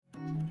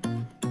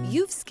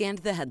You've scanned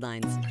the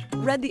headlines,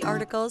 read the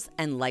articles,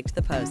 and liked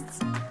the posts.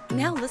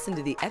 Now listen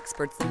to the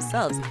experts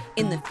themselves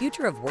in the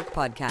Future of Work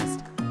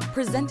podcast,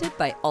 presented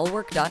by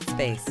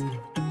allwork.space.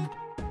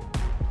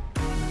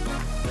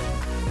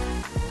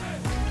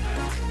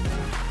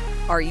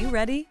 Are you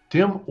ready?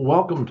 Tim,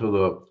 welcome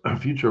to the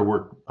Future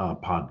Work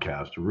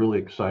podcast. Really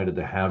excited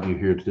to have you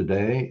here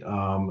today,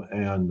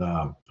 and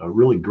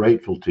really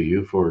grateful to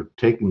you for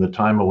taking the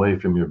time away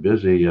from your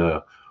busy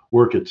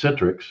work at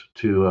Citrix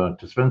to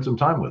spend some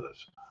time with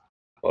us.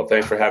 Well,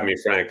 thanks for having me,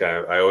 Frank.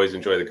 I always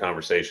enjoy the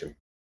conversation.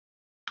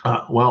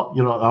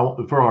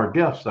 For our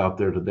guests out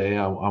there today,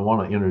 I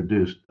want to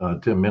introduce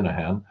Tim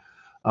Minahan.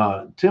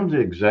 Tim's the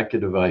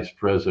Executive Vice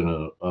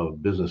President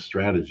of Business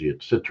Strategy at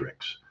Citrix,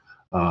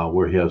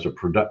 where he has a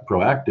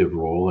proactive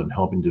role in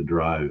helping to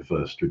drive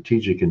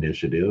strategic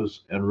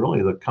initiatives and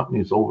really the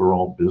company's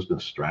overall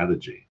business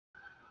strategy.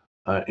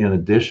 In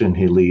addition,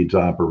 he leads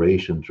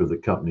operations for the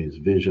company's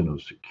vision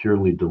of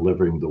securely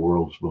delivering the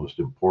world's most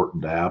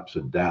important apps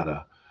and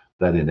data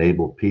that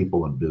enable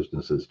people and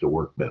businesses to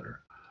work better.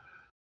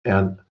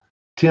 And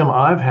Tim,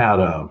 I've had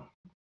a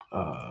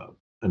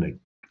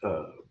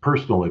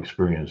personal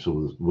experience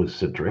with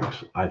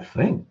Citrix, I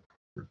think,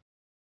 for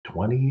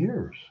 20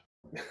 years.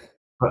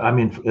 I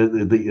mean,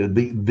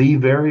 the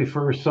very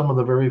first, some of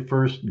the very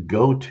first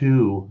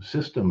go-to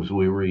systems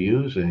we were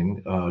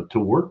using to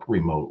work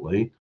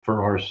remotely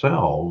for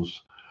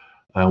ourselves,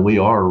 and we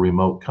are a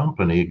remote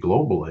company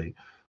globally,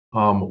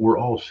 we're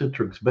all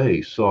Citrix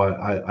based. So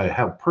I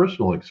have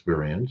personal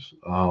experience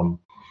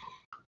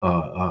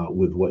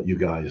with what you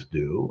guys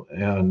do,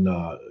 and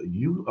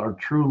you are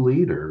true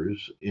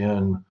leaders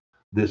in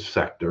this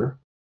sector.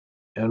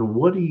 And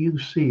what do you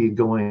see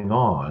going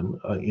on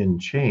in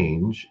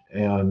change,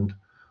 and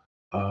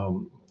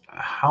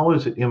how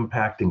is it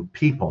impacting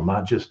people,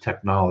 not just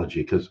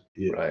technology? Because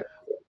Right.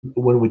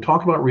 when we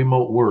talk about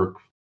remote work,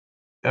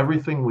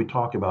 everything we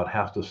talk about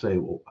has to say,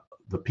 well,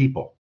 the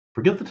people.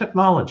 Forget the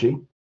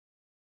technology.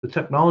 The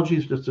technology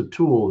is just a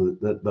tool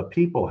that the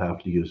people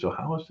have to use. So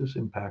how is this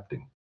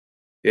impacting?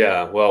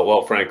 Yeah,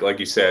 well, Frank, like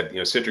you said,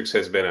 Citrix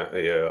has been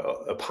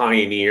a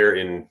pioneer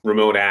in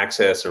remote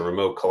access and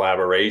remote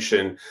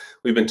collaboration.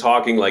 We've been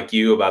talking like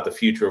you about the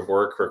future of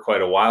work for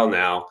quite a while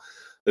now.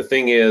 The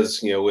thing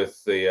is,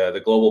 with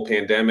the global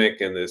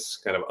pandemic and this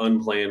kind of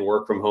unplanned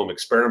work from home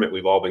experiment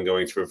we've all been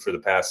going through for the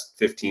past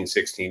 15,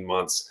 16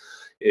 months,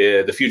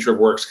 the future of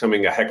work's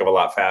coming a heck of a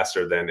lot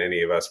faster than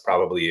any of us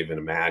probably even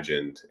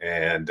imagined.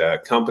 And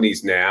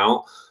companies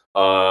now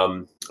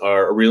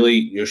are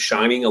really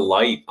shining a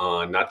light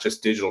on not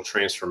just digital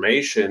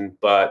transformation,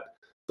 but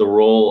the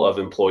role of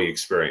employee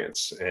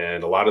experience.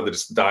 And a lot of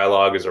this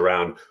dialogue is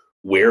around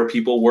where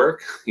people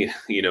work.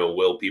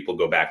 Will people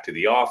go back to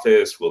the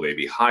office? Will they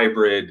be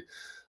hybrid?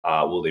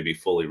 Will they be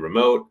fully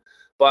remote?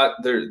 But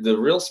the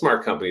real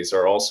smart companies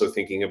are also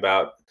thinking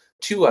about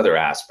two other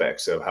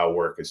aspects of how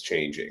work is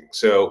changing.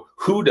 So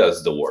who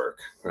does the work,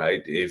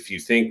 right? If you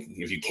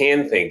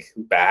can think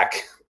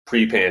back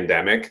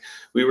pre-pandemic,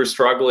 we were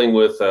struggling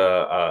with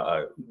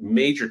a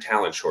major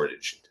talent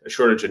shortage, a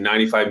shortage of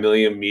 95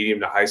 million medium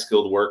to high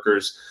skilled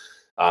workers,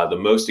 the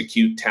most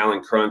acute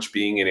talent crunch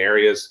being in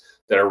areas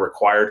that are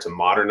required to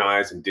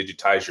modernize and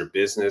digitize your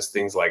business,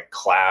 things like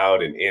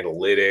cloud and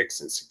analytics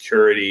and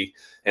security.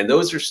 And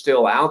those are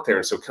still out there.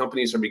 And so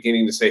companies are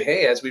beginning to say,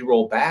 hey, as we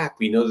roll back,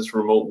 we know this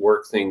remote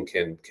work thing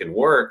can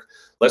work.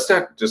 Let's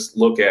not just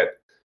look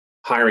at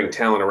hiring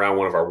talent around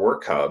one of our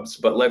work hubs,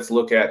 but let's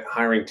look at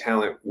hiring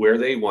talent where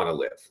they want to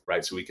live,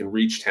 right? So we can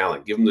reach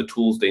talent, give them the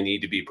tools they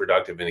need to be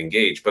productive and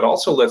engaged. But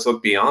also let's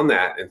look beyond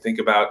that and think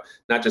about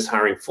not just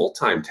hiring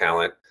full-time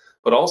talent,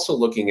 but also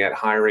looking at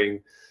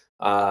hiring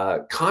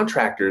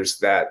contractors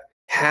that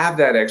have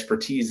that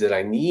expertise that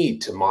I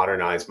need to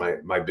modernize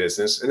my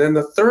business. And then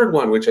the third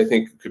one, which I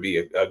think could be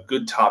a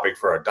good topic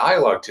for our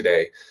dialogue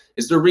today,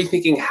 is the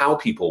rethinking how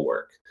people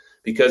work.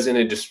 Because in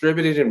a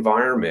distributed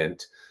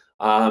environment,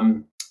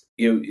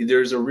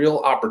 there's a real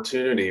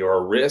opportunity or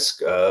a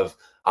risk of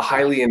a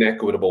highly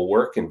inequitable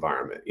work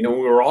environment. When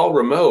we were all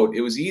remote,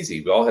 it was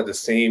easy. We all had the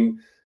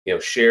same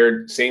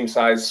shared same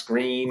size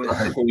screen.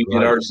 Right, We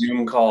did our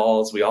Zoom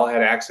calls. We all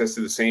had access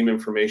to the same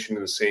information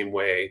in the same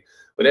way.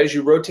 But as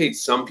you rotate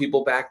some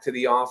people back to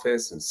the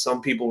office and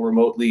some people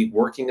remotely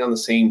working on the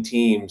same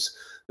teams,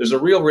 there's a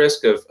real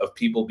risk of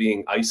people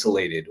being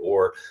isolated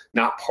or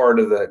not part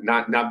of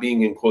not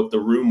being in, quote, the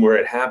room where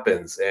it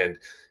happens. And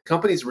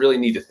companies really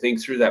need to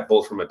think through that,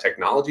 both from a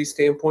technology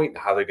standpoint and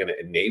how they're going to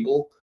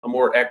enable a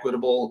more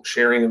equitable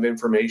sharing of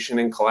information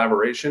and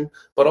collaboration,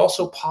 but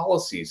also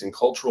policies and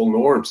cultural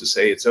norms to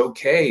say it's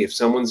okay if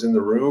someone's in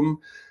the room,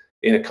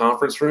 in a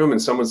conference room,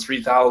 and someone's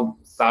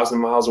 3,000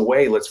 miles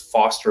away. Let's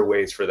foster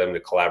ways for them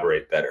to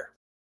collaborate better.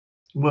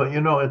 Well,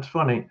 it's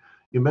funny.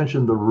 You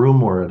mentioned the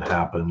room where it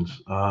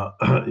happens.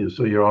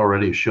 So you're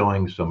already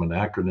showing some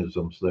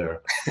anachronisms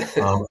there.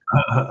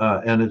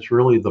 And it's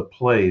really the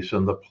place.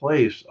 And the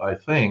place, I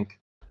think,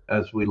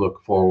 as we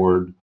look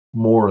forward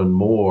more and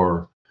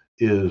more,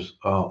 is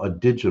a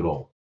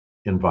digital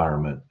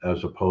environment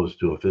as opposed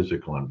to a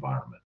physical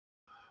environment.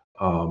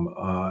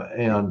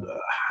 and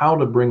how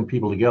to bring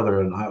people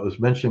together. And I was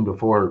mentioning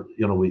before,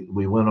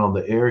 we went on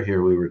the air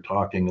here, we were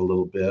talking a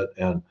little bit,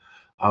 and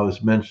I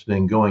was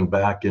mentioning going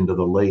back into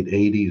the late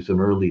 80s and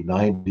early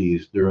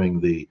 90s during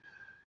the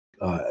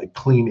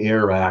Clean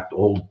Air Act,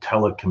 old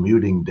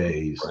telecommuting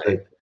days, Right.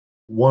 that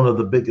one of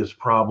the biggest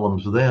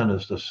problems then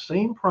is the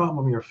same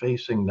problem you're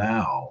facing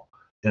now.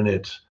 And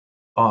it's,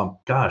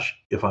 gosh,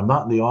 if I'm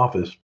not in the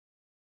office,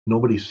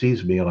 nobody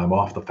sees me and I'm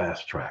off the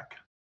fast track.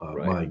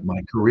 Right.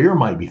 My career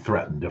might be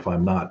threatened if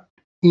I'm not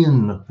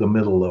in the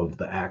middle of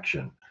the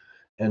action.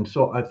 And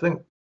so I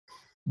think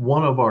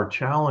one of our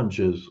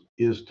challenges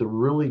is to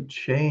really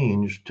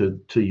change,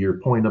 to your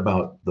point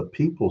about the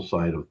people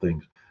side of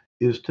things,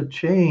 is to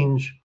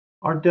change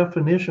our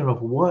definition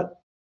of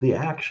what the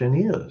action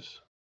is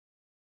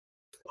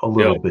a Yeah.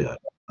 little bit.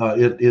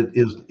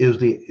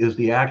 Is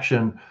the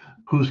action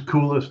who's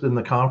coolest in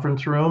the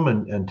conference room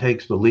and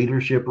takes the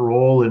leadership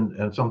role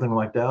and something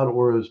like that,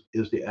 or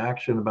is the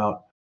action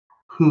about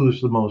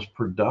who's the most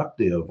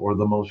productive or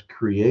the most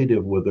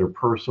creative with their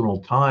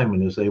personal time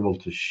and is able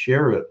to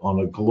share it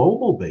on a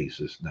global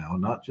basis now,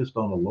 not just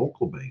on a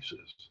local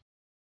basis,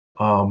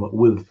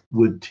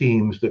 with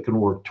teams that can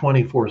work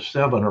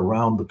 24/7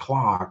 around the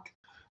clock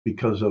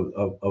because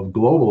of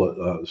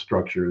global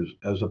structures,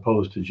 as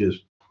opposed to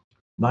just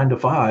 9 to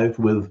 5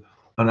 with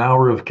an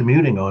hour of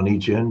commuting on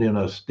each end in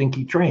a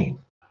stinky train.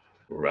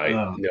 Right.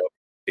 Uh, No,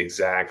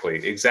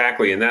 exactly.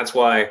 And that's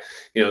why,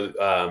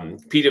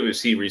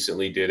 PwC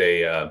recently did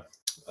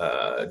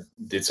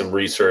some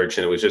research,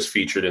 and it was just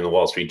featured in the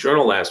Wall Street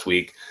Journal last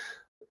week.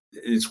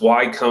 It's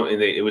why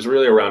it was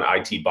really around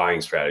IT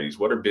buying strategies.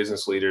 What are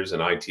business leaders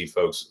and IT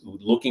folks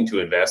looking to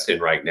invest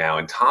in right now?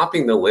 And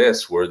topping the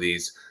list were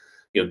these,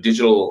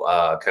 digital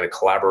kind of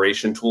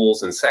collaboration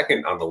tools. And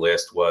second on the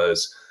list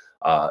was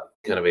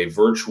kind of a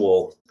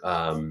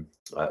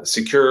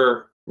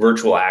secure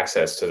virtual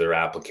access to their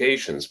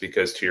applications.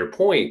 Because to your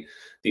point,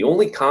 the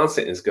only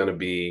constant is going to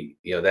be,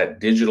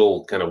 that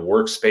digital kind of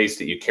workspace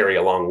that you carry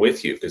along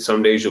with you. Because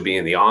some days you'll be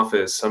in the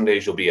office, some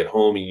days you'll be at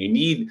home, and you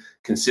need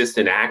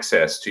consistent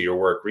access to your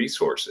work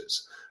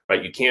resources.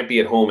 Right? You can't be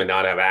at home and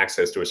not have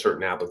access to a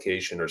certain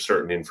application or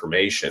certain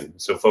information.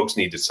 So folks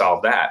need to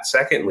solve that.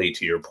 Secondly,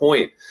 to your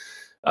point,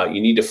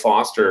 you need to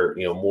foster,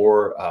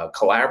 more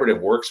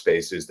collaborative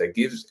workspaces that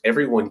gives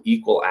everyone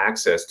equal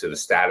access to the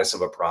status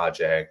of a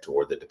project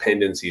or the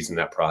dependencies in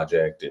that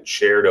project and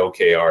shared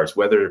OKRs,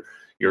 whether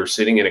you're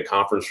sitting in a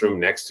conference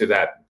room next to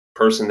that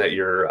person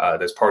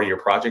that's part of your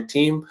project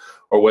team,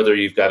 or whether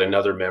you've got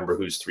another member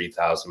who's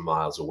 3,000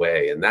 miles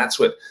away. And that's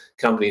what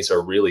companies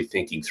are really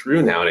thinking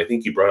through now. And I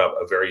think you brought up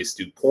a very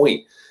astute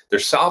point. They're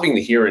solving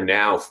the here and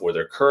now for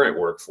their current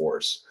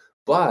workforce,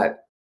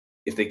 but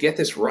if they get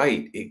this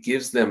right, it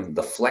gives them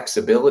the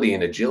flexibility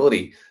and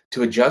agility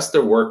to adjust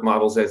their work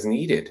models as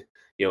needed.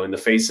 In the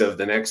face of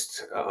the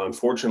next,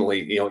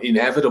 unfortunately,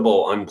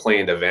 inevitable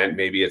unplanned event,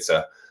 maybe it's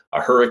a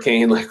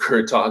hurricane like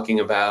we're talking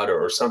about,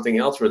 or something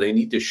else where they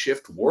need to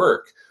shift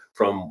work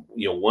from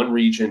one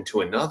region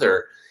to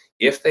another.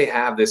 If they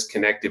have this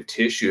connective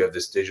tissue of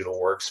this digital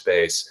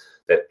workspace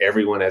that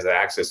everyone has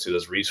access to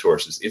those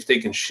resources, if they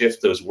can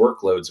shift those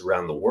workloads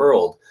around the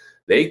world,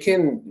 they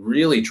can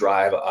really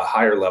drive a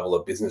higher level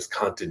of business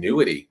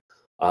continuity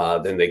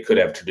than they could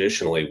have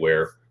traditionally,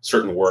 where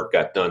certain work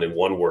got done in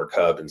one work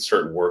hub and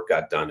certain work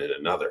got done in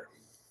another.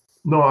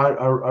 no,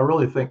 I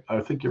really think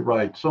you're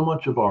right. So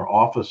much of our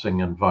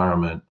officing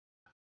environment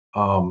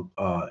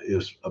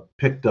is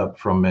picked up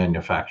from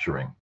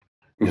manufacturing,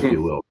 if Mhm.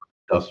 you will,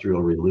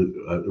 industrial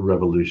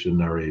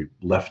revolutionary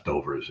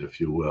leftovers, if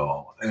you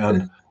will.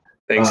 And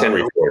Thanks,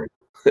 Henry uh, Ford.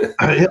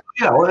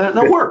 yeah, well,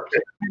 that worked.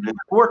 It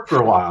worked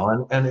for a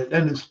while, and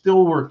it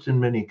still works in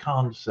many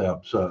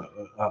concepts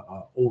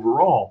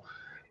overall.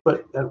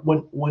 But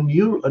when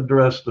you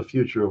address the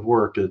future of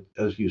work,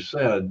 as you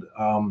said,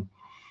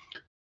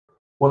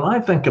 when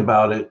I think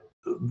about it,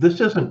 this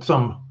isn't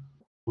some,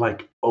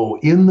 like, oh,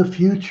 in the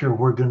future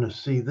we're going to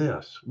see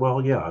this.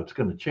 Well, yeah, it's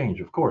going to change,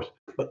 of course,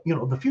 but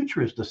the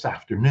future is this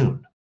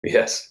afternoon.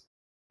 Yes.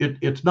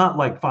 It's not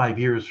like 5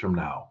 years from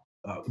now.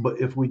 But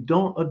if we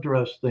don't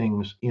address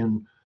things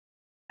and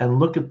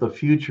look at the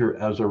future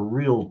as a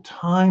real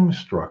time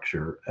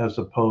structure, as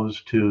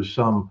opposed to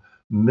some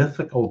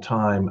mythical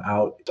time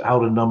out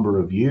a number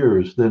of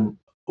years, then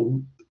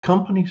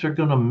companies are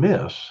going to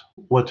miss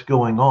what's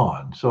going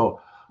on. So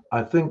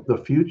I think the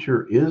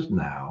future is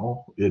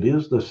now. It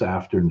is this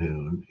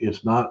afternoon.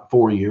 It's not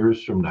 4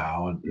 years from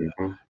now. And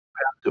Mhm.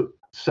 to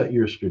set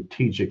your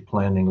strategic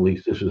planning, at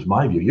least this is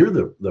my view. You're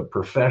the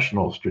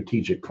professional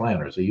strategic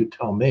planner, so you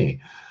tell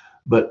me.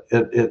 But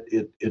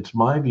it's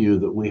my view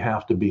that we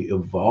have to be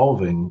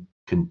evolving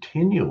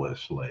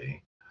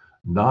continuously,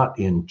 not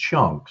in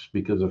chunks,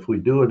 because if we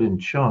do it in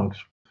chunks,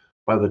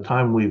 by the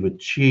time we've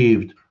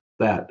achieved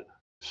that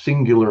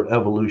singular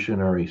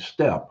evolutionary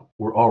step,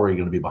 we're already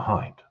going to be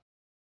behind.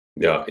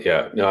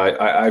 Yeah. No,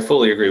 I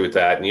fully agree with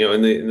that. And,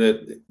 what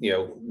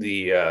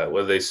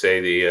do they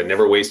say? The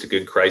never waste a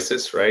good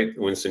crisis, right?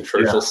 Winston Yeah,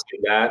 Churchill said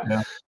that.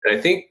 yeah. And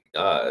I think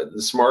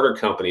the smarter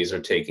companies are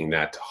taking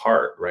that to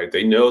heart, right?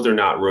 They know they're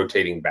not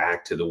rotating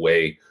back to the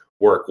way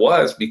work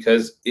was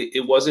because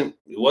it wasn't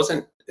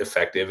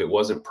effective. It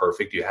wasn't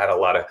perfect. You had a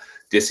lot of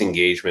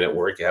disengagement at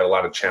work. You had a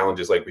lot of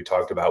challenges, like we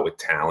talked about with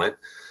talent.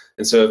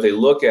 And so if they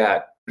look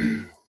at,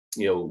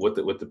 what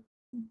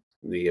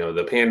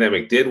the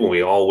pandemic did when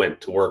we all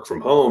went to work from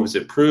home is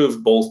it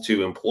proved both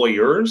to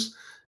employers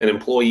and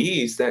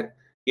employees that,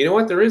 you know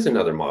what, there is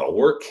another model.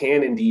 Work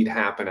can indeed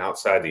happen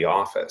outside the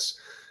office.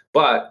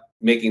 But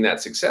making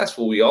that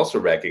successful, we also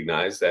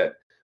recognize that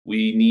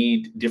we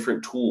need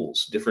different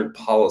tools, different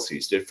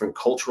policies, different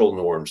cultural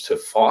norms to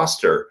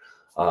foster,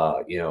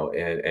 a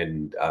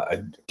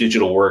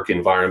digital work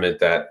environment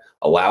that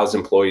allows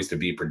employees to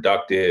be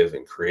productive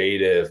and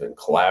creative and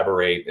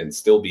collaborate and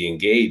still be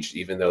engaged,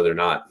 even though they're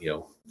not,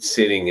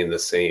 sitting in the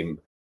same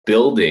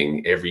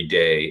building every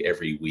day,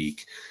 every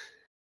week.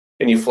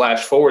 And you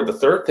flash forward, the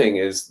third thing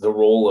is the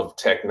role of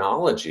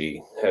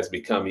technology has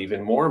become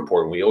even more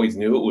important. We always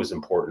knew it was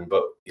important,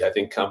 but I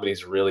think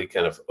companies really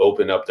kind of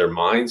open up their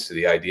minds to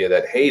the idea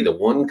that, hey, the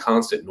one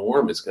constant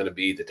norm is going to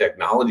be the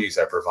technologies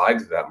I provide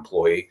to that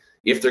employee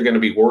if they're going to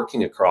be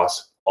working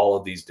across all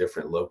of these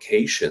different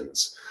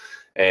locations.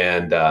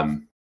 And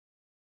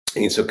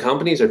so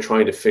companies are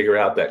trying to figure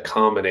out that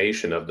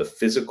combination of the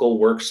physical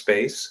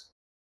workspace.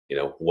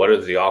 What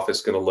is the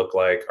office going to look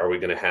like? Are we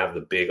going to have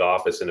the big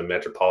office in a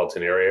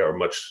metropolitan area or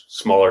much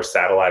smaller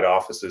satellite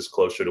offices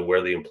closer to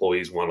where the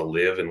employees want to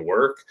live and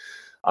work?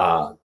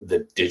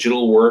 The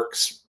digital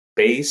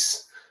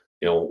workspace,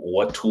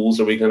 what tools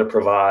are we going to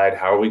provide?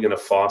 How are we going to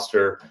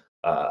foster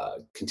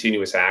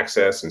continuous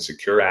access and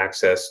secure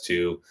access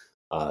to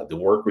the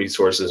work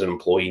resources an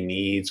employee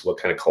needs? What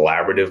kind of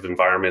collaborative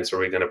environments are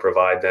we going to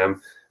provide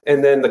them?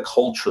 And then the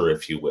culture,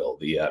 if you will,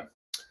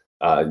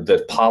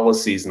 the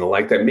policies and the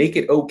like that make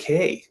it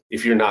okay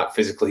if you're not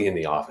physically in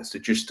the office,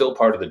 that you're still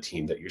part of the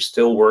team, that you're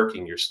still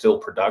working, you're still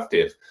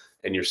productive,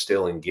 and you're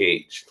still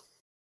engaged.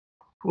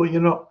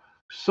 Well,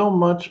 so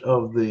much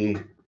of the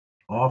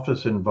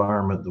office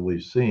environment that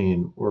we've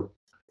seen were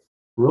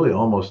really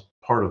almost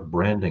part of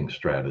branding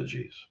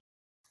strategies.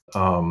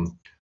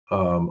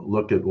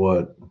 Look at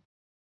what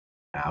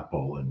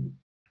Apple and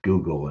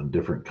Google and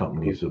different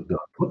companies have done.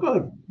 Look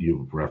at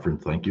you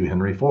referenced. Thank you,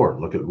 Henry Ford.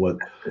 Look at what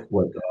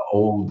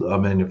old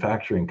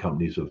manufacturing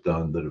companies have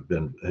done that have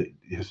been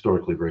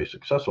historically very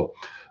successful.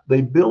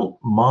 They built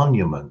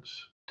monuments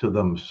to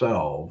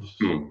themselves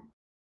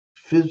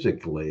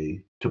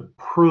physically to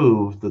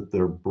prove that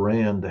their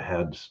brand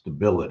had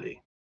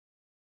stability.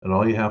 And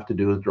all you have to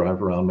do is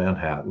drive around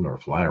Manhattan or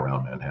fly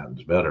around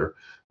Manhattan's better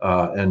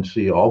and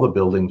see all the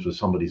buildings with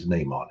somebody's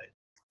name on it.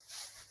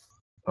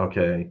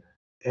 Okay.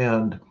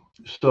 And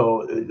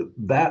so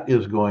that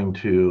is going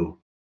to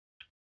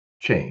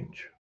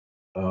change.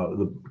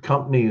 The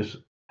companies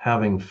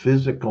having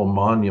physical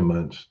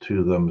monuments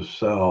to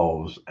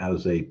themselves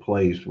as a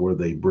place where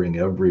they bring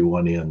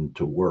everyone in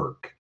to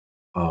work,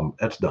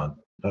 that's done.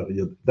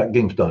 That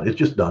game's done. It's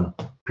just done,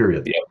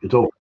 period. Yeah. It's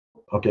over.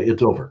 Okay,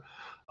 it's over.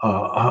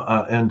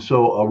 And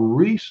so a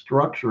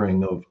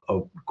restructuring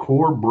of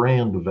core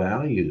brand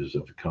values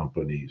of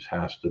companies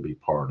has to be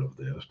part of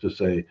this to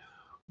say,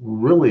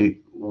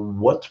 really,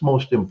 what's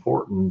most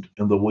important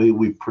in the way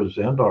we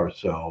present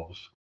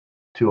ourselves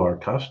to our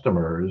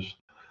customers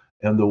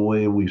and the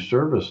way we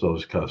service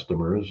those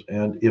customers.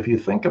 And if you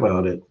think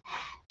about it,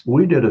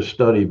 we did a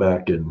study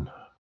back in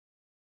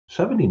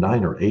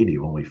 79 or 80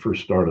 when we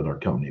first started our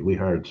company. We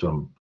hired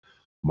some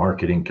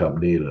marketing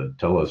company to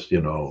tell us,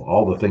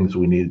 all the things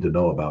we needed to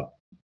know about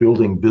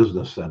building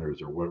business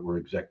centers or what were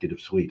executive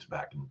suites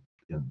back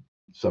in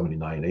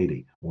 79,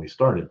 80 when we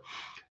started.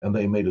 And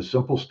they made a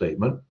simple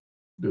statement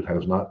that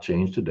has not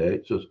changed today.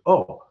 It says,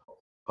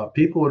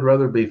 people would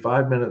rather be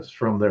 5 minutes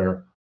from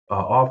their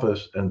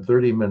office and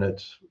 30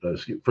 minutes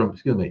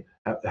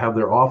have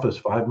their office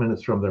 5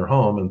 minutes from their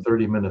home and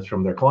 30 minutes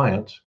from their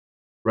clients,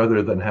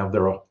 rather than have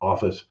their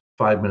office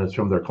 5 minutes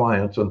from their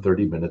clients and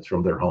 30 minutes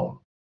from their home.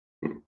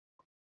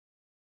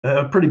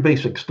 Pretty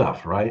basic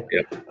stuff, right?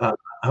 Yeah.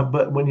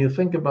 But when you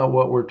think about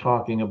what we're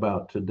talking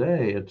about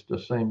today, it's the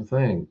same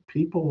thing.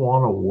 People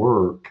want to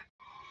work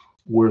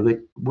where they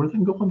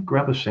can go and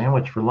grab a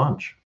sandwich for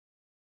lunch.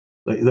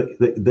 They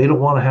don't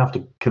want to have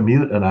to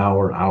commute an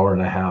hour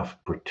and a half,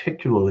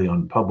 particularly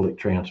on public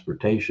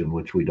transportation,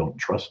 which we don't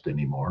trust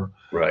anymore.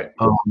 Right.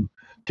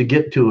 To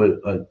get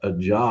to a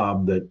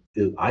job that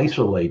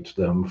isolates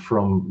them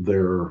from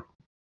their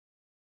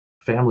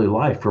family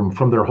life,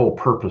 from their whole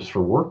purpose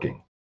for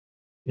working.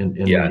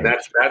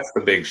 That's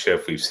the big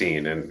shift we've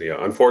seen, and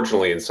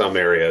unfortunately, in some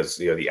areas,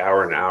 the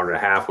hour and a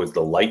half was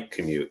the light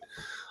commute.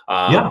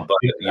 But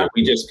exactly.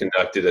 we just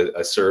conducted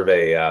a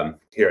survey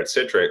here at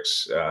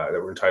Citrix that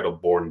were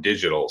entitled "Born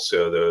Digital."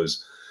 So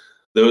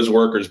those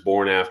workers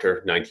born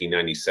after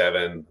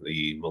 1997,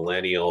 the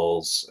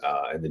millennials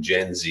and the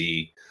Gen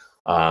Z,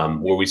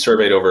 where we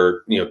surveyed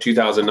over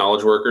 2,000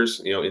 knowledge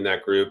workers in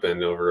that group,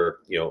 and over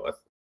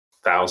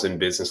 1,000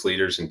 business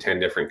leaders in 10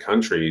 different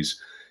countries.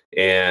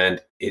 And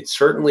it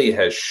certainly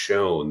has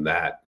shown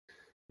that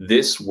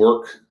this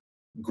work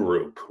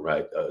group,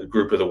 right, a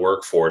group of the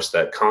workforce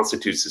that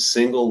constitutes the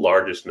single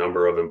largest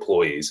number of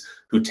employees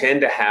who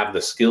tend to have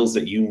the skills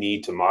that you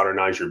need to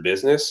modernize your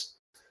business,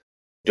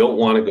 don't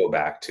want to go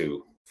back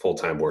to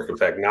full-time work. In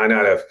fact, nine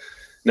out of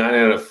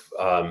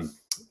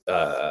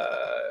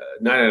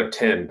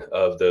 10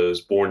 of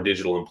those born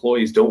digital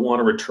employees don't want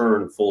to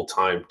return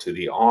full-time to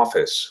the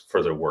office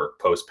for their work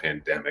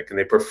post-pandemic, and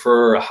they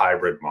prefer a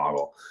hybrid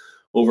model.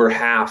 Over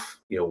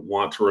half,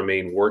 want to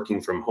remain working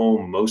from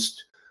home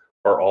most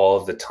or all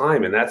of the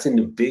time, and that's in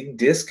a big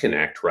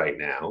disconnect right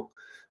now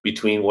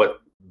between what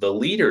the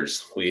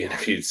leaders we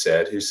interviewed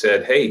said, who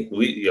said, hey,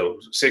 we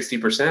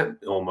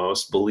 60%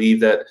 almost believe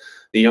that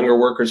the younger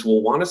workers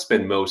will want to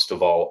spend most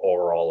of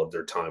all of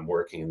their time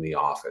working in the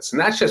office. And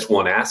that's just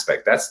one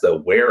aspect. That's the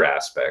where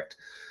aspect.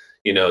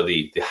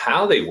 The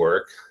how they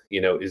work,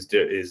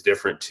 is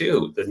different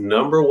too. The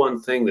number one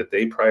thing that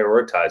they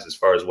prioritize as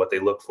far as what they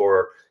look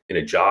for in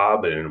a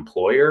job and an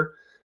employer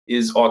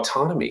is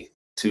autonomy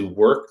to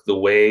work the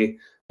way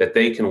that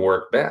they can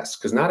work best.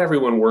 Because not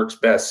everyone works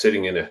best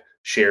sitting in a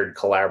shared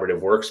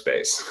collaborative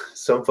workspace.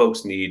 Some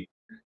folks need,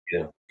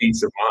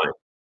 peace of mind.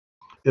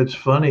 It's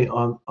funny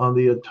on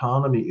the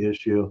autonomy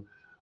issue.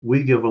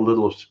 We give a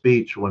little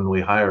speech when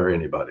we hire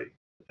anybody,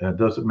 and it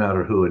doesn't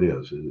matter who it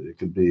is. It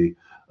could be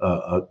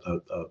a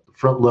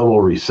front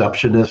level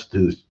receptionist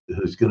who's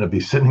going to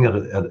be sitting at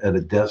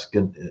a desk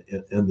in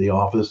the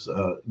office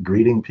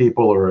greeting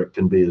people, or it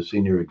can be a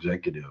senior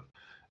executive.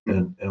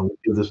 And we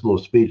give this little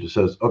speech that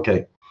says,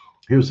 okay,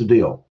 here's the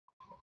deal.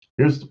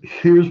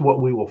 Here's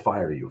what we will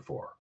fire you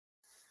for.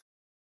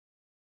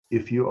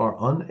 If you are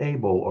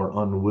unable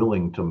or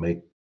unwilling to make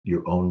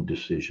your own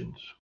decisions,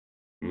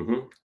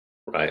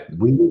 right,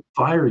 we will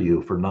fire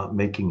you for not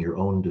making your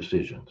own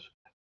decisions.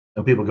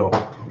 And people go,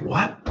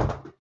 what?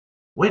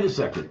 Wait a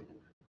second.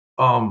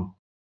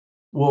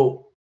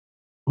 Well,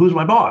 who's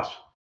my boss?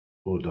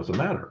 Well, it doesn't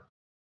matter.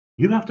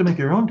 You have to make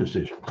your own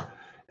decisions.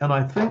 And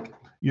I think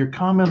your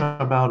comment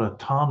about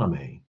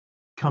autonomy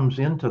comes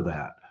into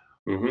that.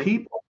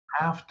 People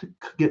have to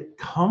get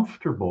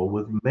comfortable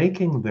with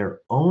making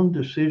their own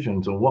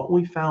decisions. And what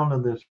we found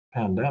in this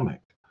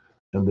pandemic,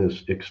 and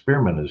this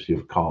experiment, as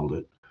you've called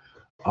it,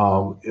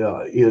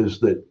 is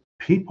that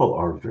people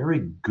are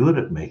very good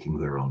at making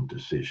their own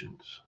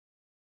decisions.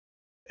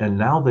 And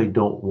now they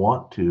don't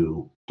want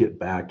to get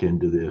back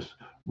into this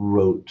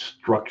rote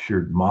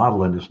structured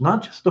model. And it's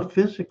not just the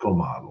physical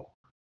model.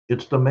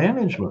 It's the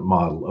management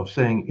model of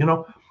saying,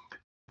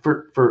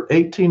 for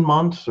 18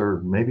 months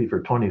or maybe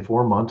for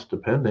 24 months,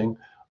 depending,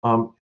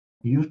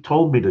 you've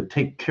told me to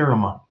take care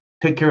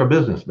of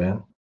business,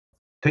 man.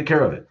 Take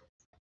care of it.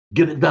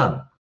 Get it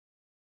done.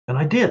 And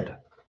I did.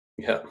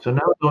 Yeah. So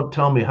now don't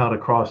tell me how to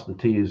cross the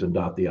T's and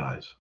dot the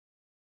I's.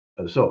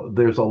 So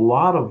there's a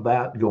lot of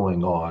that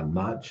going on,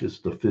 not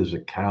just the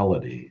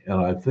physicality.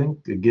 And I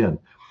think, again,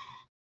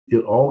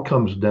 it all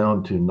comes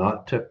down to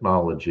not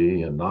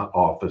technology and not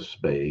office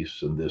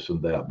space and this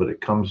and that, but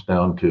it comes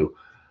down to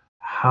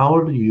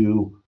how do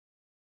you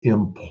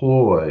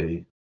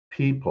employ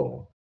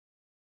people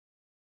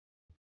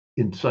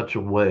in such a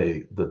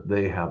way that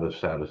they have a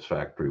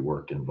satisfactory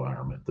work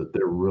environment, that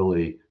they're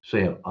really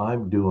saying,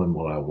 I'm doing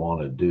what I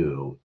want to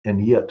do,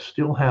 and yet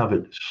still have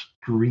it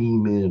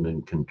stream in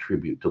and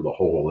contribute to the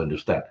whole. And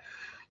it's that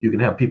you can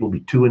have people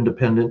be too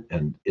independent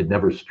and it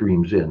never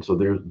streams in. So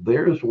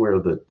there's where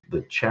the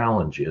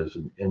challenge is.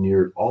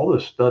 And all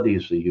the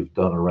studies that you've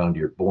done around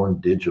your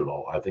Born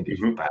Digital, I think is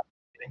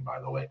fascinating,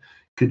 by the way.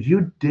 Could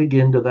you dig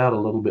into that a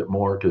little bit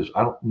more? Because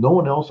no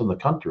one else in the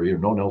country or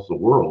no one else in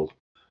the world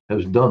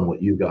has done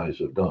what you guys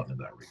have done in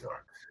that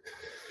regard.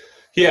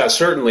 Yeah,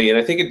 certainly. And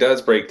I think it does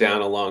break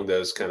down along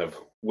those kind of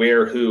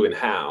where, who, and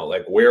how,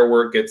 like where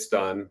work gets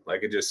done.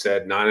 Like I just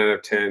said, 9 out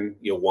of 10,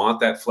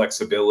 want that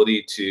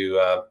flexibility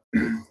to,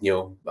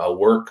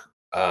 work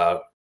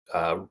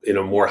in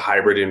a more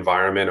hybrid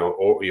environment,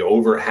 or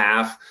over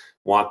half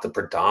want the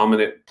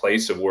predominant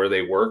place of where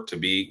they work to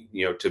be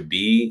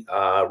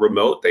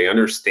remote. They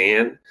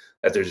understand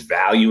that there's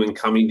value in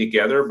coming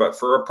together, but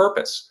for a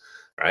purpose.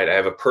 Right. I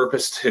have a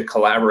purpose to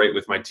collaborate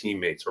with my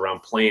teammates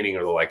around planning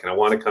or the like, and I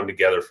want to come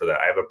together for that.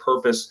 I have a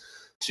purpose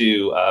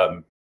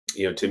to,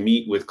 to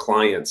meet with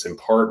clients and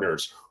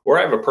partners, or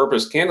I have a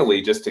purpose,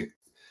 candidly, just to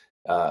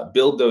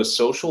build those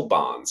social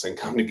bonds and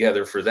come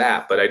together for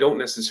that. But I don't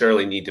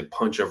necessarily need to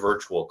punch a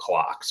virtual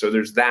clock. So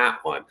there's that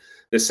one.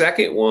 The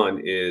second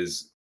one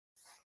is,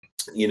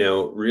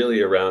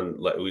 really around,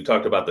 we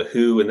talked about the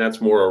who, and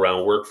that's more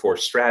around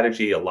workforce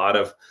strategy. A lot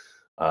of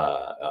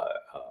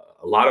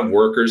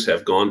workers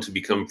have gone to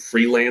become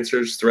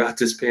freelancers throughout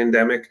this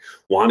pandemic,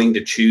 wanting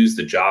to choose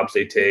the jobs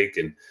they take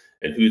and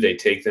who they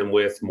take them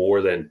with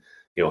more than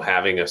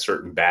having a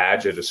certain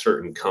badge at a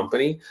certain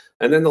company.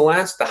 And then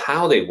the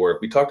how they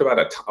work. We talked about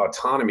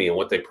autonomy and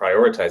what they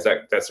prioritize.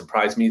 That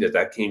surprised me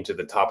that came to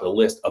the top of the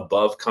list,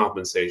 above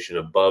compensation,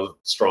 above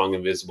strong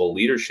and visible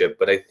leadership.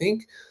 But I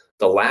think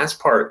the last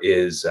part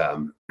is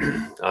on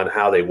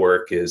how they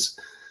work is,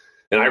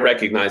 and I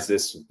recognize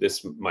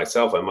this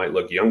myself. I might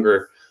look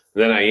younger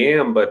than I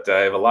am, but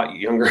I have a lot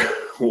younger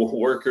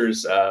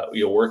workers,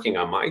 working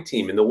on my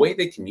team, and the way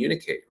they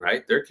communicate,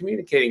 right? They're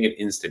communicating in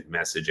instant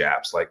message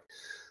apps like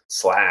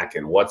Slack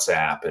and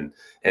WhatsApp,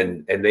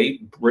 and they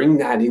bring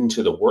that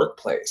into the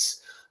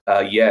workplace.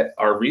 Yet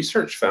our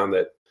research found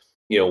that,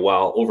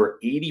 while over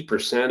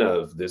 80%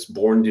 of this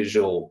born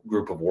digital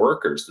group of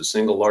workers, the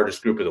single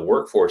largest group of the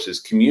workforce,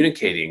 is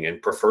communicating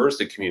and prefers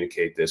to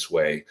communicate this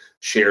way,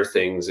 share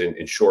things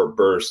in short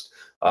bursts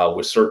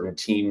with certain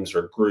teams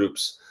or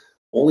groups,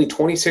 only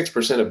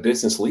 26% of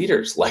business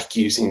leaders like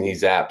using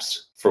these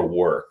apps for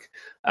work.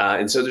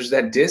 And so there's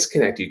that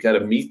disconnect. You've got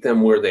to meet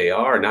them where they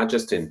are, not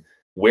just in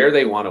where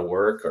they want to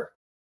work or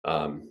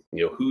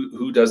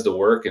who does the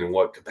work and in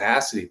what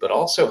capacity, but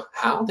also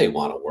how they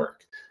want to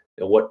work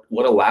and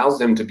what allows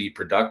them to be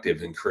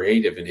productive and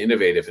creative and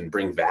innovative and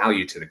bring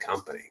value to the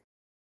company.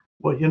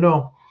 Well,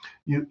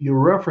 you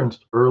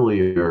referenced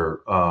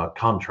earlier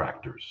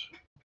contractors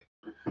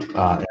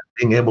and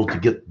being able to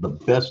get the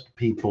best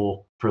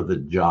people for the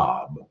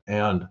job.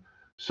 And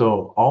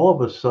so all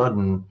of a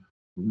sudden,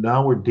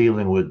 now we're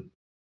dealing with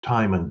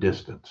time and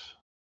distance.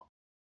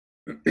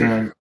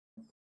 And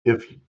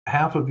if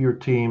half of your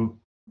team,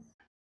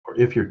 or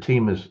if your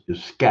team is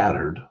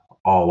scattered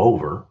all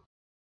over,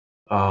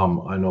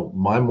 I know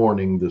my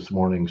morning this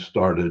morning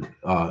started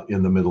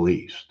in the Middle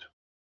East,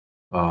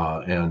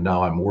 and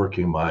now I'm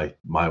working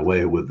my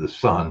way with the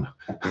sun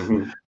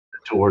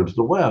towards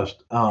the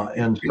west,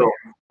 and so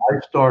I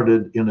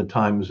started in a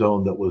time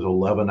zone that was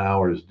 11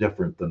 hours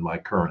different than my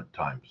current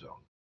time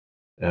zone,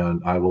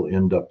 and I will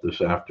end up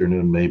this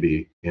afternoon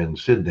maybe in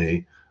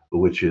Sydney,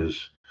 which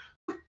is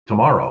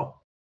tomorrow.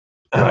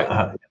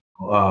 Right.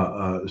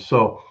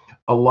 So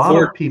a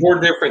lot of people, 4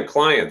 different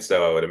clients,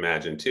 though, I would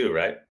imagine too,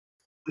 right?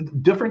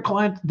 different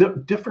clients,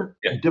 different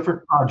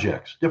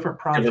projects. Different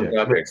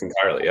projects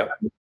entirely. Yeah.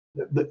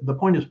 The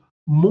point is,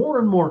 more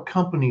and more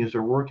companies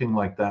are working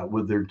like that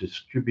with their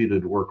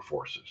distributed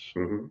workforces.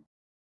 Mm-hmm.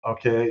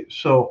 Okay,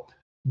 so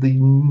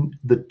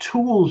the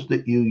tools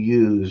that you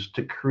use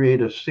to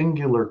create a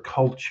singular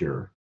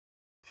culture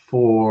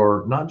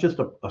for not just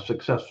a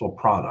successful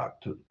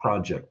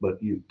project, but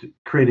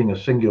creating a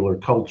singular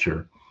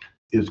culture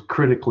is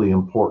critically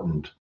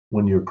important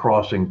when you're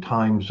crossing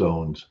time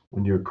zones,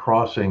 when you're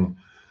crossing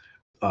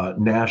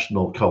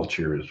national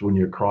cultures, when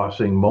you're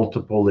crossing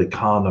multiple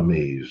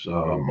economies,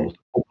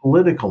 multiple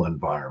political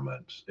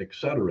environments, et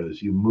cetera.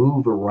 As you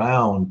move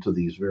around to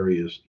these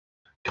various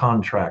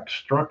contract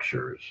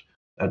structures,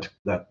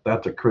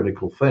 that's a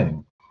critical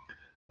thing.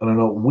 And I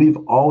know we've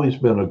always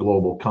been a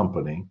global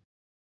company,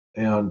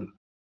 and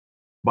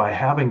by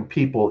having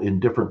people in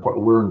different parts,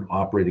 we're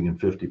operating in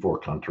 54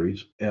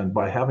 countries, and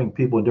by having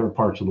people in different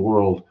parts of the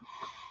world,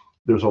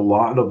 there's a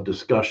lot of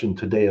discussion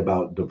today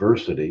about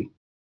diversity,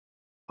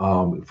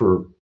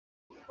 for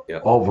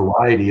all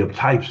variety of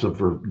types of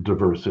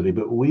diversity.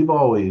 But we've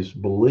always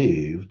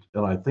believed,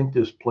 and I think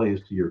this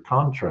plays to your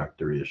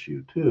contractor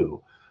issue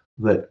too,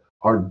 that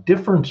our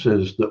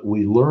differences that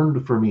we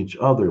learned from each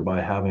other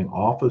by having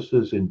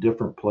offices in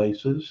different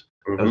places,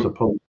 as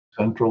opposed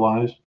to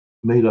centralized,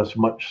 made us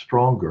much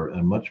stronger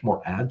and much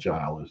more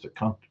agile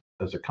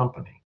as a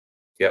company.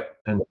 Yep.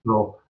 And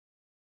so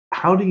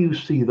how do you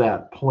see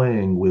that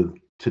playing with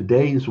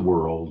today's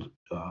world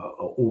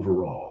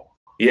overall?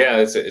 Yeah,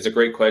 it's a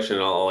great question.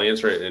 I'll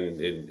answer it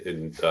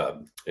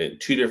in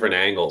 2 different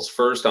angles.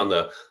 First, on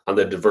the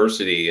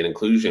diversity and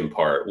inclusion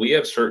part, we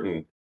have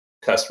certain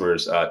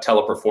customers,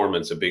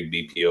 Teleperformance, a big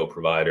BPO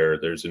provider.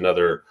 There's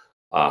another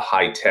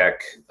high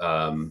tech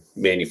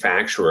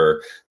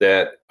manufacturer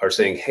that are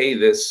saying, hey,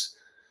 this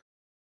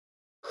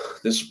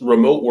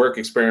remote work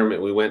experiment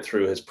we went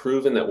through has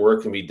proven that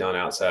work can be done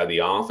outside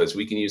the office.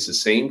 We can use the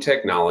same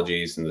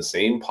technologies and the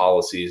same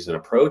policies and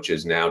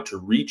approaches now to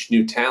reach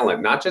new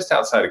talent, not just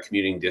outside of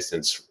commuting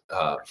distance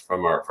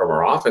from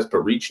our office, but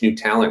reach new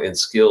talent and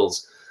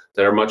skills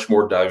that are much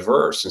more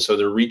diverse. And so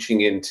they're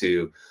reaching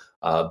into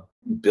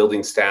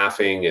building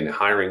staffing and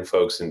hiring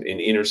folks in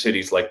inner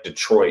cities like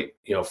Detroit,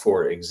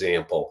 for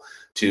example,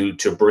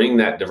 to bring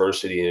that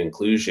diversity and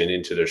inclusion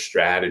into their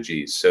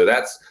strategies. So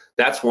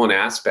that's one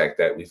aspect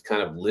that we've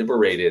kind of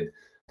liberated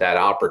that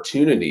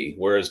opportunity.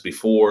 Whereas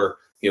before,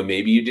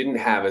 maybe you didn't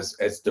have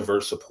as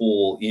diverse a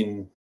pool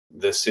in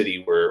the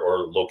city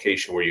or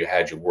location where you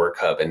had your work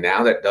hub. And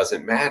now that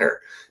doesn't matter.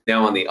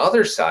 Now, on the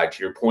other side,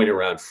 to your point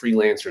around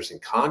freelancers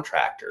and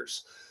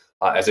contractors,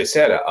 as I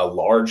said, a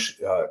large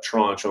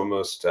tranche,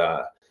 almost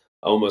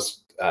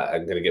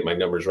I'm going to get my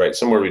numbers right,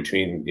 somewhere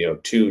between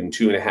 2 and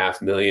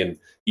 2.5 million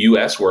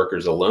U.S.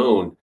 workers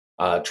alone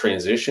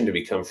transition to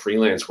become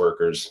freelance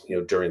workers,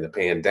 during the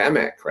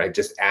pandemic, right?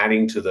 Just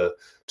adding to the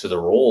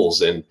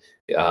roles, and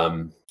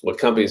what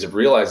companies have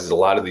realized is a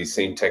lot of these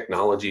same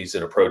technologies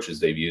and approaches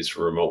they've used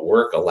for remote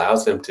work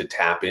allows them to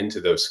tap into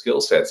those skill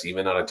sets,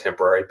 even on a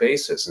temporary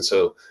basis. And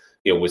so,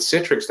 with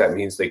Citrix, that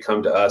means they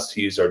come to us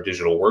to use our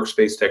digital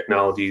workspace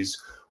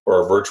technologies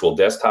or our virtual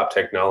desktop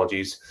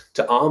technologies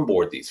to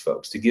onboard these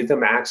folks, to give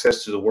them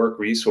access to the work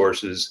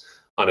resources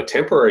on a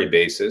temporary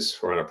basis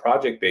or on a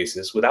project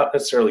basis without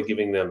necessarily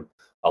giving them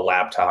a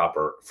laptop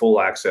or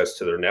full access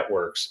to their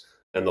networks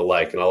and the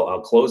like. And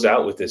I'll close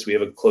out with this. We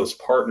have a close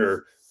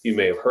partner you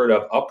may have heard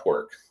of,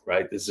 Upwork,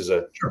 right? This is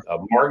a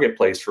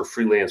marketplace for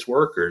freelance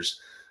workers.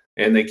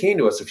 And they came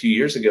to us a few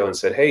years ago and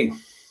said, hey,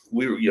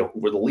 we're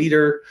the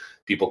leader.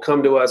 People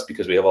come to us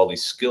because we have all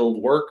these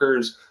skilled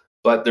workers,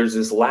 but there's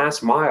this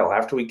last mile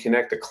after we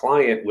connect a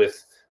client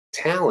with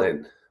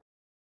talent.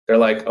 They're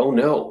like, oh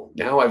no,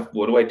 now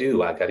what do I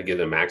do? I've got to give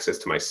them access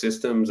to my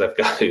systems. I've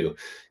got to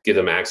give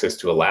them access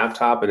to a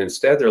laptop. And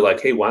instead they're like,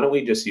 hey, why don't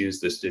we just use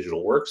this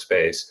digital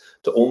workspace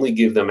to only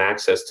give them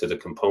access to the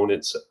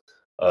components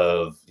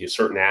of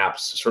certain apps,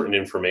 certain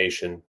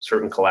information,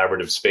 certain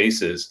collaborative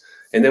spaces.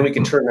 And then we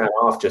can turn that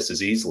off just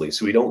as easily.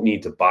 So we don't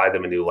need to buy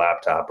them a new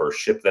laptop or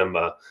ship them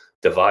a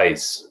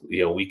device.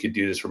 We could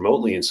do this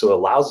remotely. And so it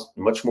allows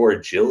much more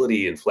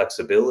agility and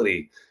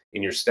flexibility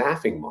in your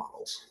staffing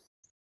models.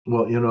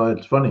 Well,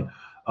 it's funny.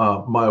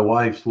 My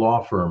wife's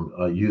law firm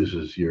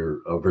uses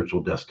your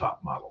virtual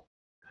desktop model.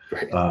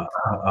 Right.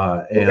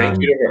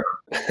 Thank you to her.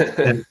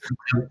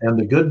 and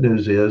the good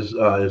news is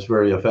it's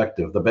very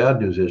effective. The bad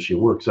news is she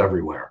works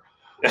everywhere.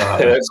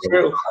 That's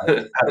true.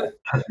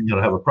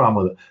 Have a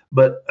problem with it.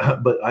 But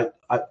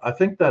I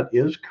think that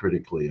is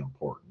critically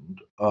important.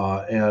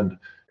 And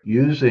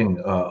using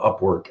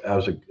Upwork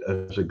as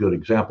a good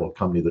example, a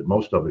company that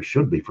most of us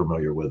should be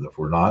familiar with if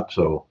we're not.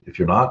 So if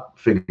you're not,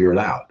 figure it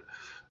out.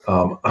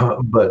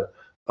 But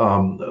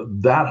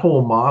that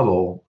whole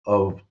model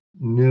of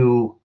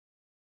new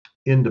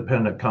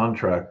independent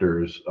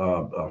contractors,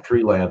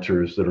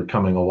 freelancers that are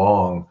coming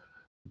along,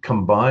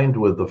 combined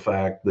with the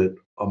fact that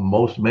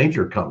most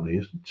major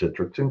companies,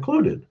 Citrix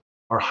included,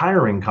 are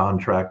hiring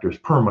contractors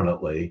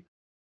permanently.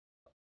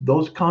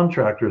 Those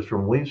contractors,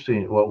 from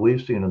what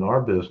we've seen in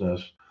our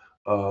business,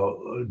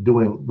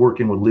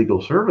 working with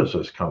legal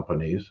services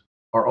companies,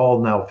 are all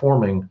now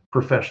forming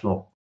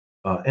professional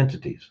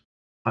entities.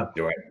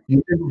 Right.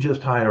 You didn't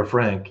just hire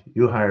Frank;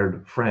 you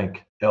hired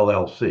Frank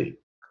LLC.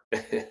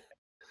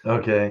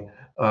 Okay.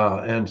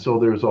 And so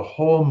there's a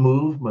whole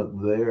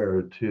movement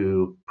there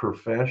to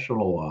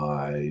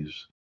professionalize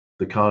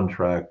the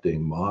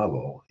contracting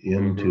model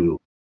into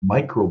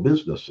micro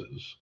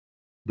businesses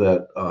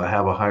that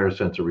have a higher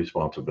sense of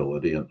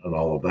responsibility and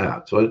all of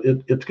that. So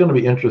it's going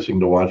to be interesting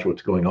to watch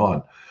what's going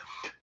on.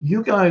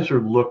 You guys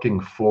are looking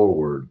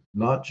forward,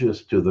 not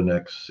just to the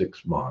next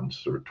 6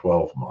 months or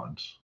 12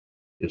 months.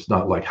 It's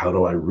not like, how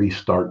do I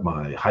restart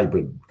my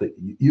hybrid?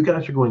 You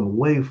guys are going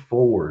way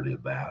forward in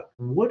that.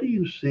 What do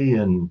you see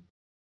in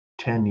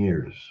 10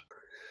 years?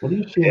 What do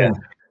you see in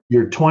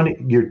your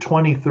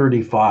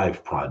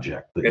 2035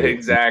 project?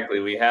 Exactly.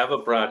 We have a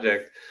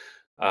project,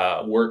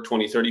 Work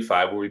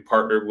 2035, where we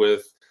partnered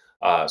with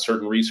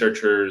certain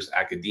researchers,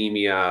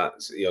 academia,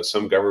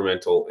 some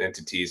governmental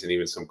entities, and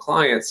even some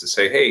clients to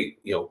say, hey,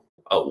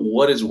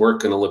 what is work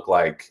going to look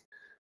like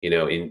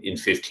in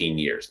 15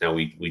 years. Now,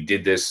 we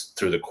did this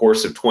through the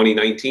course of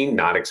 2019,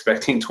 not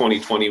expecting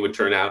 2020 would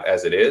turn out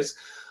as it is.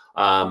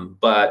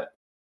 But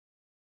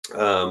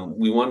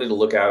we wanted to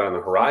look out on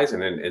the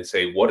horizon and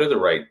say, what are the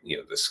right,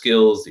 the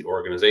skills, the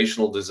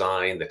organizational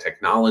design, the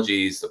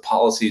technologies, the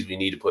policies we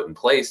need to put in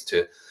place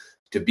to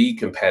be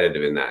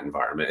competitive in that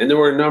environment. And there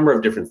were a number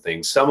of different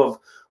things, some of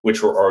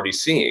which we're already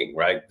seeing,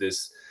 right?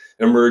 This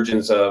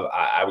emergence of,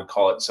 I would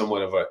call it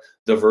somewhat of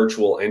the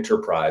virtual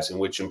enterprise, in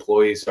which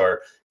employees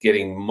are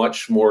getting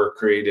much more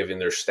creative in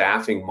their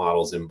staffing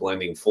models and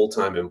blending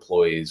full-time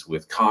employees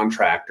with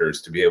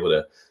contractors to be able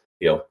to,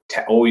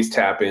 always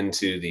tap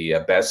into the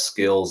best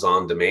skills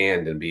on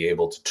demand and be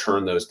able to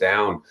turn those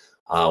down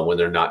when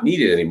they're not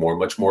needed anymore.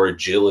 Much more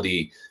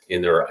agility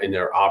in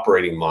their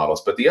operating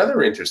models. But the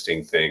other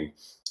interesting thing,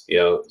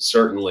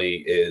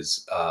 certainly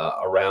is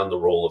around the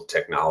role of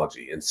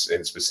technology and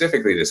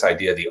specifically this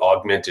idea of the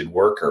augmented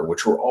worker,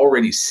 which we're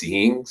already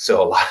seeing.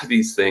 So a lot of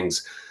these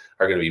things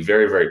are going to be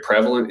very, very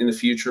prevalent in the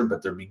future,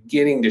 but they're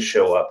beginning to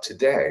show up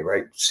today,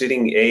 right?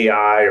 Sitting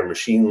AI or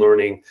machine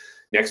learning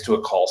next to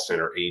a call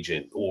center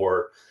agent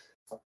or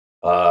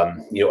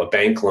a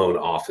bank loan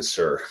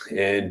officer,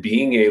 and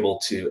being able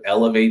to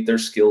elevate their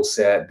skill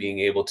set, being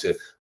able to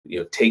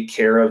take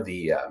care of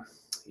the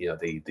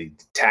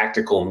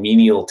tactical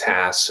menial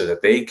tasks so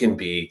that they can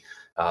be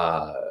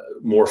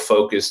more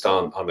focused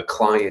on the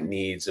client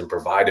needs and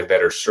provide a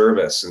better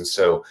service. And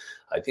so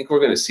I think we're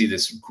going to see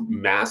this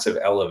massive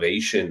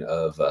elevation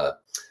of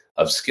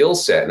skill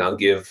set. And I'll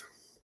give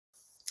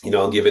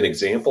an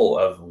example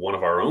of one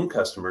of our own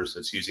customers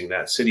that's using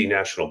that, City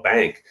National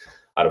Bank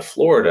out of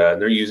Florida,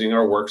 and they're using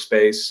our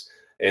workspace,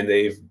 and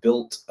they've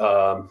built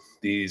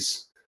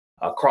these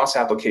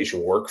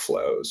cross-application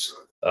workflows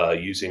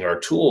using our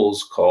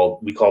tools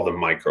we call them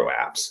micro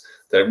apps.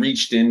 that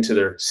reached into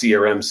their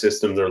CRM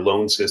system, their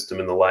loan system,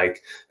 and the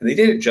like. And they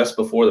did it just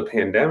before the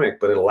pandemic,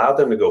 but it allowed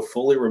them to go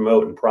fully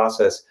remote and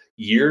process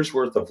years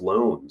worth of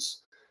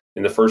loans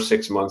in the first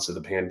 6 months of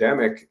the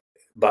pandemic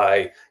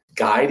by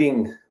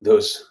guiding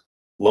those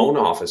loan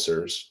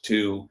officers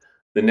to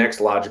the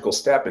next logical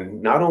step,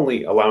 and not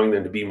only allowing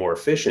them to be more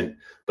efficient,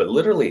 but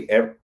literally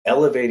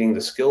elevating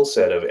the skill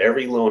set of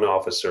every loan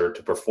officer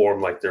to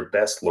perform like their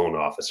best loan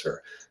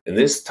officer. And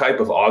this type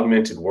of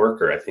augmented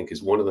worker, I think,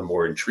 is one of the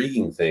more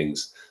intriguing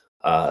things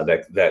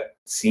that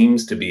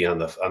seems to be on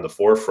the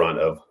forefront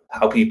of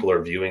how people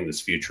are viewing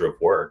this future of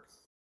work.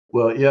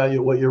 Well, yeah,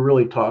 what you're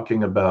really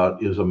talking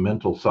about is a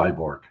mental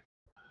cyborg.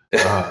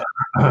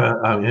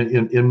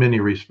 In many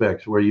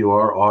respects, where you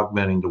are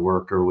augmenting the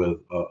worker with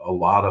a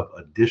lot of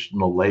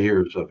additional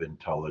layers of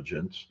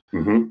intelligence.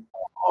 Mm-hmm.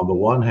 On the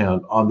one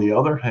hand. On the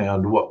other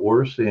hand, what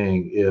we're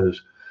seeing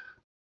is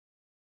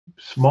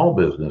small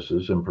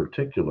businesses in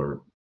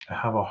particular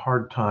have a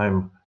hard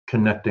time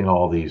connecting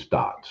all these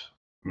dots.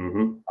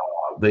 Mm-hmm.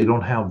 They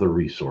don't have the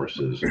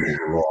resources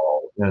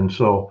overall. And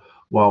so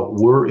while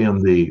we're in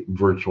the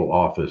virtual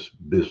office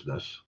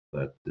business,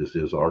 that this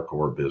is our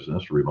core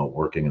business, remote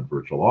working and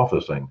virtual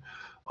officing,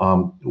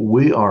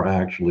 we are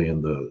actually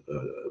in the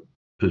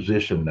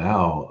position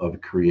now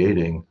of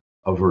creating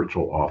a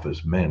virtual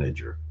office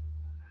manager.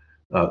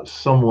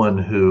 Someone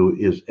who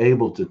is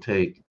able to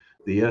take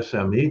the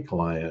SME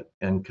client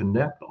and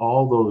connect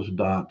all those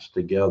dots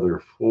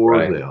together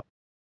for them.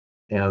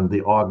 And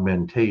the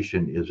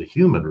augmentation is a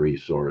human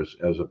resource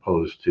as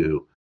opposed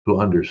to who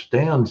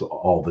understands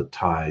all the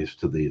ties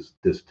to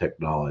this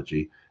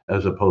technology,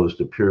 as opposed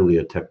to purely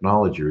a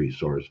technology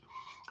resource.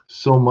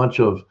 So much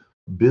of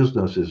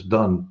business is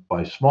done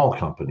by small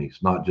companies,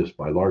 not just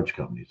by large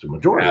companies. The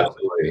majority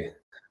Absolutely. Of it.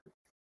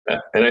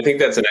 And I think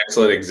that's an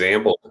excellent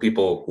example.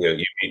 People,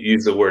 you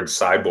use the word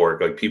cyborg,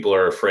 like people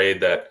are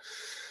afraid that,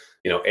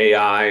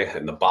 AI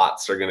and the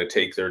bots are going to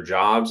take their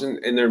jobs,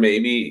 and there may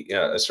be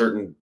a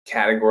certain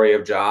category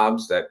of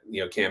jobs that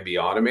can be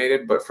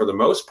automated, but for the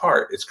most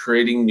part, it's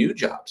creating new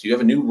jobs. You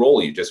have a new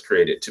role you just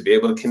created to be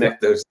able to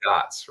connect those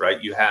dots,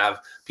 right? You have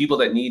people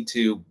that need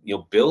to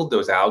build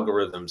those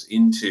algorithms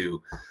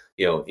into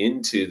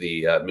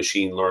the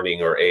machine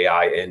learning or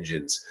AI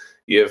engines.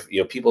 You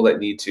have people that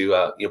need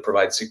to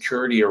provide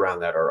security around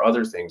that or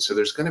other things. So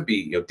there's going to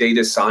be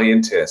data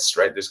scientists,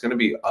 right? There's going to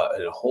be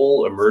a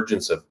whole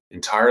emergence of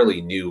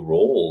entirely new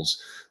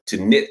roles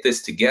to knit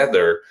this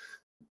together.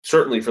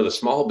 Certainly for the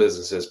small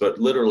businesses, but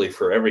literally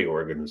for every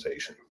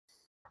organization.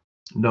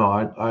 No,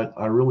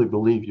 I really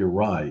believe you're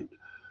right.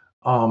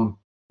 We're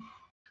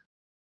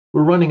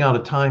running out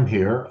of time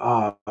here.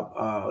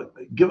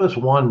 Give us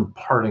one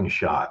parting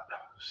shot,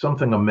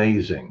 something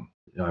amazing.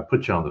 I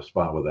put you on the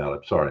spot with that.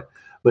 I'm sorry,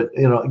 but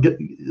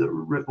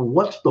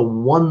what's the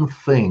one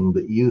thing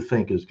that you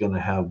think is going to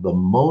have the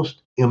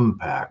most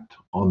impact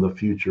on the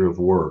future of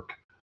work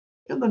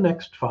in the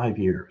next 5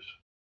 years?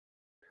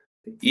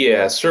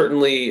 Yeah,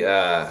 certainly.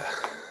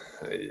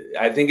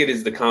 I think it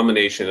is the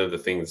combination of the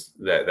things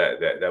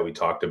that we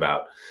talked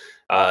about.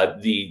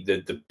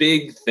 The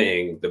big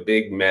thing, the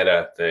big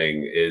meta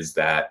thing, is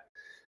that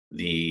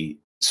the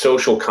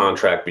social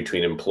contract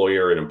between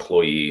employer and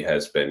employee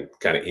has been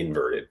kind of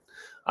inverted,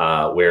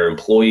 where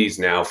employees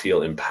now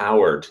feel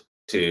empowered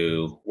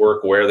to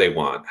work where they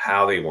want,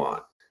 how they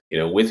want,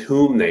 with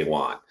whom they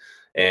want,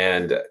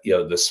 and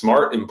the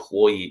smart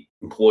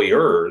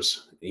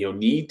employers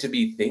need to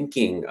be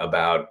thinking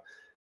about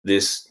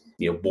this,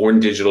 born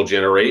digital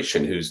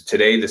generation, who's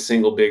today the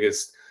single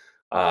biggest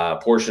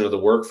portion of the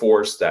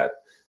workforce that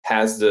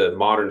has the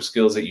modern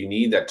skills that you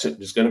need, that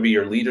is going to be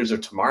your leaders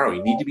of tomorrow.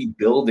 You need to be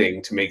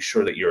building to make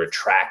sure that you're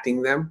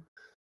attracting them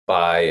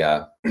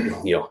by,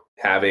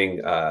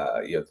 having,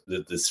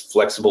 this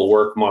flexible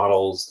work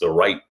models, the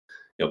right,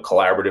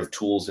 collaborative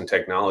tools and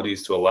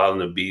technologies to allow them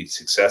to be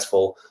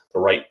successful, the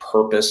right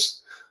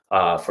purpose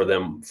for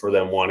them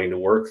wanting to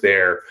work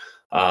there.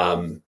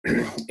 And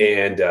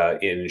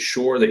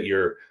ensure that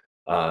you're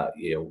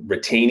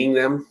retaining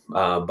them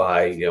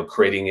by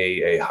creating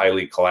a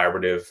highly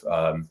collaborative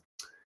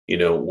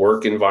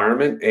work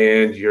environment,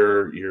 and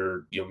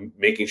you're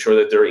making sure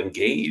that they're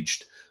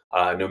engaged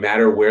no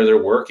matter where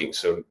they're working.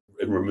 So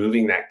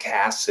removing that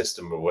caste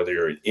system of whether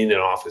you're in an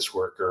office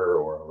worker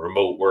or a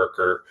remote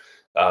worker,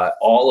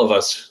 all of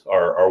us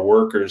are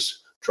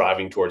workers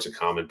driving towards a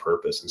common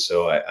purpose. And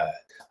so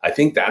I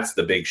think that's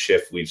the big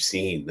shift we've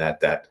seen,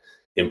 that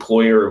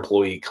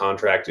employer-employee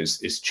contract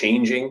is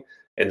changing,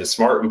 and the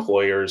smart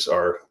employers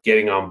are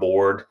getting on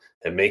board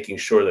and making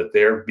sure that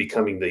they're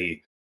becoming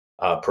the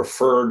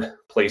preferred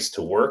place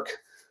to work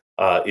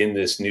in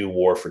this new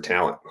war for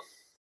talent.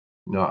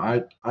 No,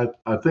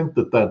 I think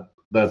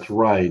that's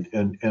right,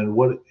 and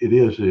what it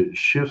is, it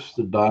shifts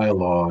the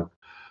dialogue.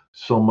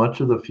 So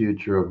much of the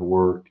future of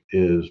work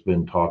has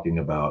been talking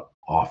about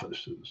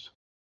offices,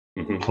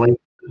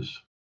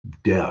 places,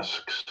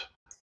 desks,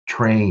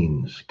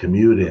 trains,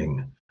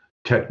 commuting,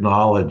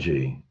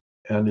 technology,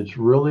 and it's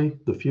really,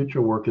 the future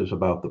of work is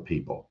about the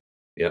people.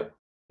 Yep.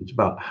 It's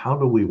about how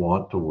do we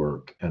want to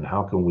work and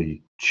how can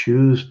we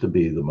choose to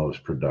be the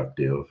most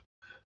productive,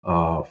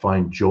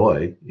 find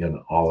joy in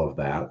all of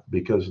that,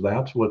 because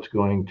that's what's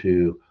going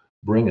to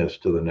bring us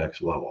to the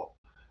next level.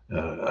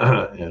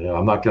 And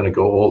I'm not going to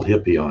go old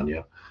hippie on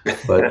you,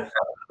 but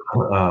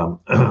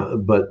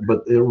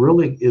but it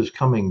really is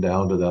coming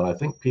down to that. I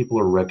think people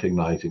are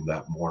recognizing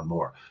that more and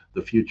more.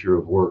 The future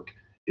of work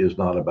is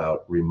not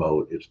about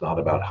remote. It's not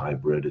about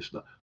hybrid. It's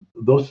not.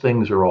 Those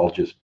things are all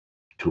just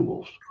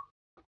tools.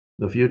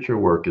 The future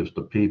of work is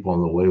the people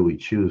and the way we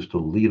choose to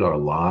lead our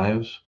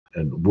lives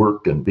and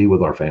work and be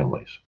with our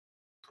families.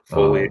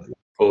 Fully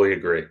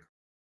agree.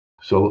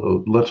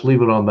 So let's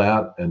leave it on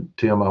that. And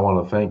Tim, I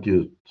want to thank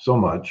you so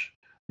much.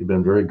 You've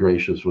been very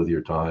gracious with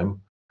your time.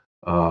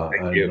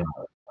 Thank you.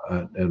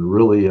 And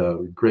really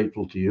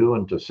grateful to you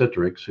and to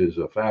Citrix, who's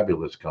a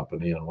fabulous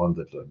company and one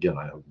that, again,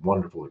 I have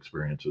wonderful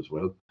experiences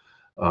with,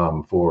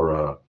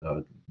 for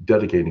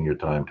dedicating your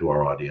time to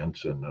our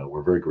audience. And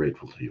we're very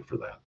grateful to you for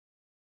that.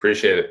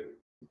 Appreciate it.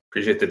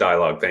 Appreciate the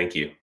dialogue. Thank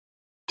you.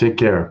 Take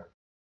care.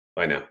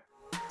 Bye now.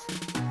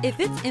 If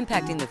it's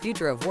impacting the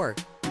future of work,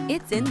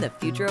 it's in the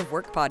Future of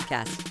Work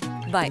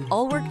podcast by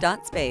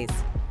allwork.space.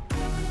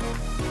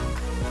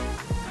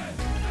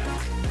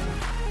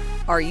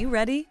 Are you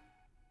ready?